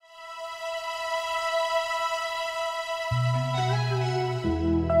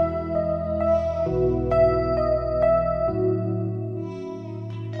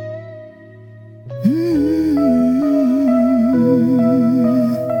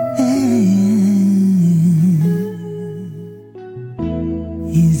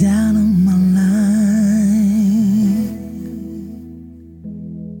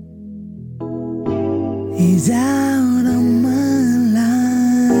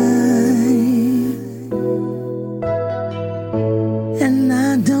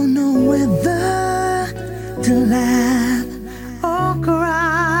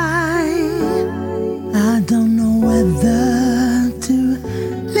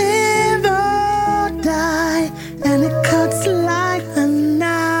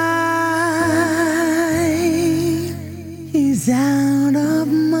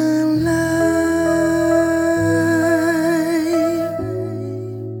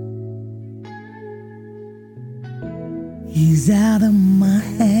He's out of my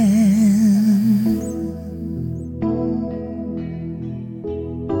hands.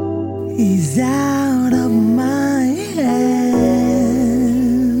 He's out of my hands.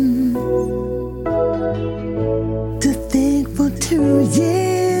 To think for 2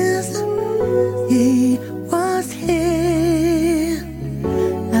 years he was here,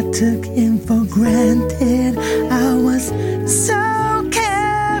 I took him for granted. I was so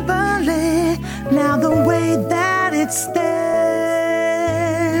carefully. Now the way that it stands,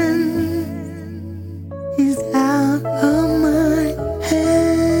 he's out of my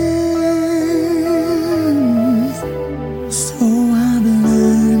hands. So I've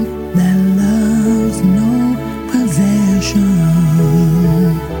learned that love's no possession,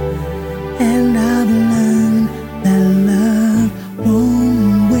 and I've learned that love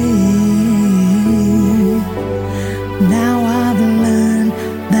won't wait. Now I've learned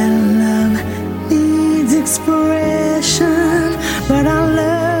that love needs expression, but I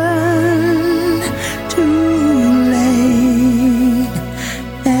learned too late,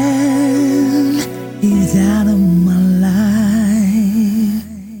 and he's out of my life.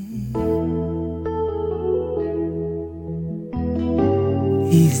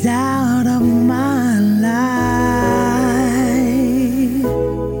 He's out of my